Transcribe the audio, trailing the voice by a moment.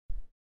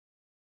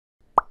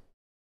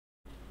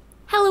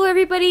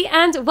everybody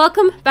and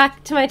welcome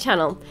back to my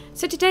channel.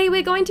 So today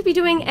we're going to be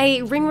doing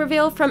a ring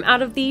reveal from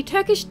out of the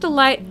Turkish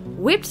Delight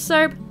whipped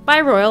soap by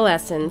Royal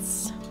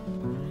Essence.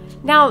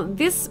 Now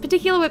this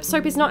particular whipped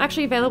soap is not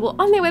actually available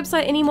on their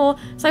website anymore,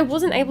 so I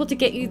wasn't able to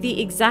get you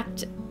the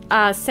exact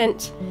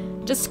scent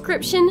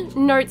description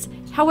notes.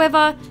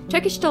 However,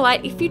 Turkish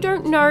Delight, if you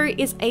don't know,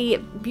 is a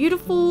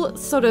beautiful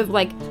sort of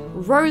like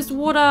rose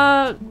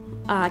water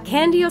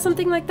candy or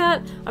something like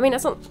that. I mean,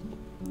 it's not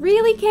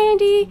really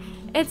candy.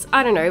 It's,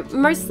 I don't know,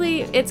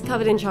 mostly it's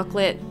covered in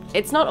chocolate.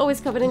 It's not always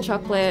covered in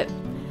chocolate.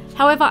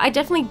 However, I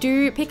definitely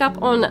do pick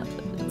up on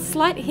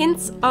slight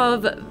hints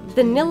of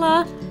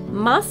vanilla,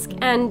 musk,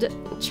 and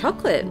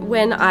chocolate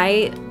when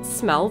I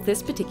smell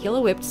this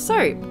particular whipped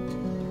soap.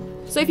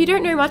 So if you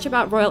don't know much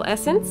about Royal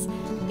Essence,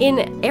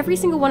 in every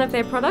single one of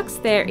their products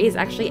there is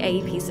actually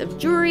a piece of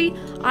jewelry.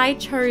 I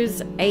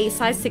chose a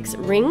size 6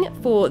 ring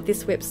for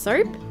this whipped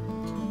soap.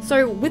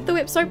 So with the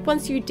whipped soap,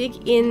 once you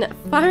dig in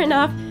far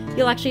enough,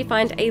 you'll actually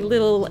find a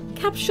little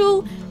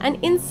capsule, and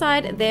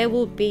inside there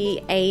will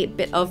be a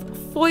bit of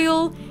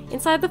foil.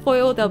 Inside the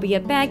foil there'll be a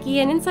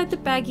baggie, and inside the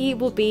baggie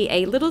will be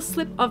a little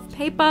slip of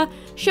paper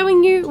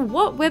showing you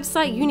what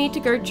website you need to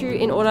go to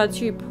in order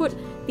to put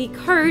the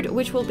code,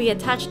 which will be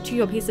attached to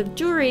your piece of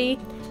jewelry,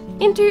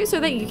 into so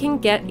that you can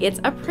get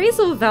its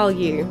appraisal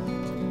value.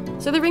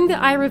 So the ring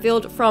that I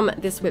revealed from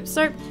this whipped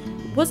soap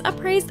was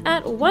appraised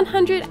at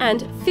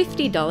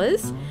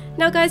 $150.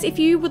 Now guys, if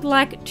you would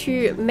like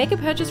to make a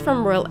purchase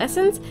from Royal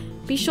Essence,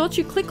 be sure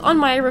to click on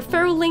my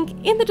referral link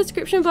in the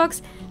description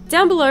box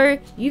down below.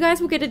 You guys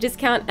will get a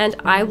discount and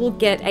I will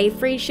get a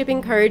free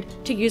shipping code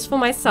to use for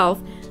myself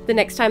the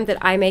next time that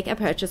I make a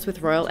purchase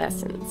with Royal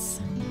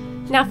Essence.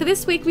 Now for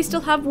this week we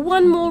still have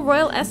one more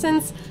Royal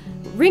Essence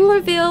ring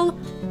reveal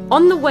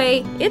on the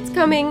way. It's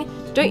coming,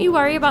 don't you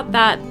worry about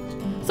that.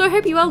 So I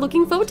hope you are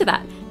looking forward to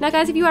that. Now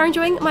guys, if you are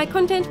enjoying my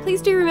content,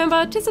 please do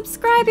remember to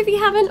subscribe if you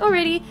haven't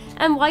already,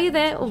 and while you're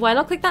there, why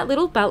not click that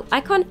little bell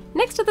icon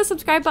next to the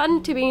subscribe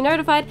button to be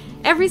notified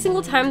every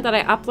single time that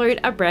I upload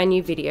a brand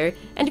new video.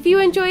 And if you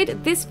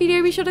enjoyed this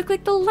video, be sure to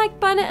click the like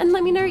button and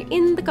let me know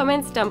in the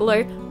comments down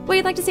below what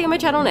you'd like to see on my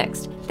channel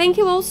next. Thank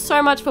you all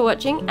so much for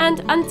watching, and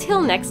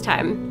until next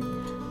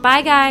time,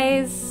 bye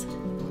guys!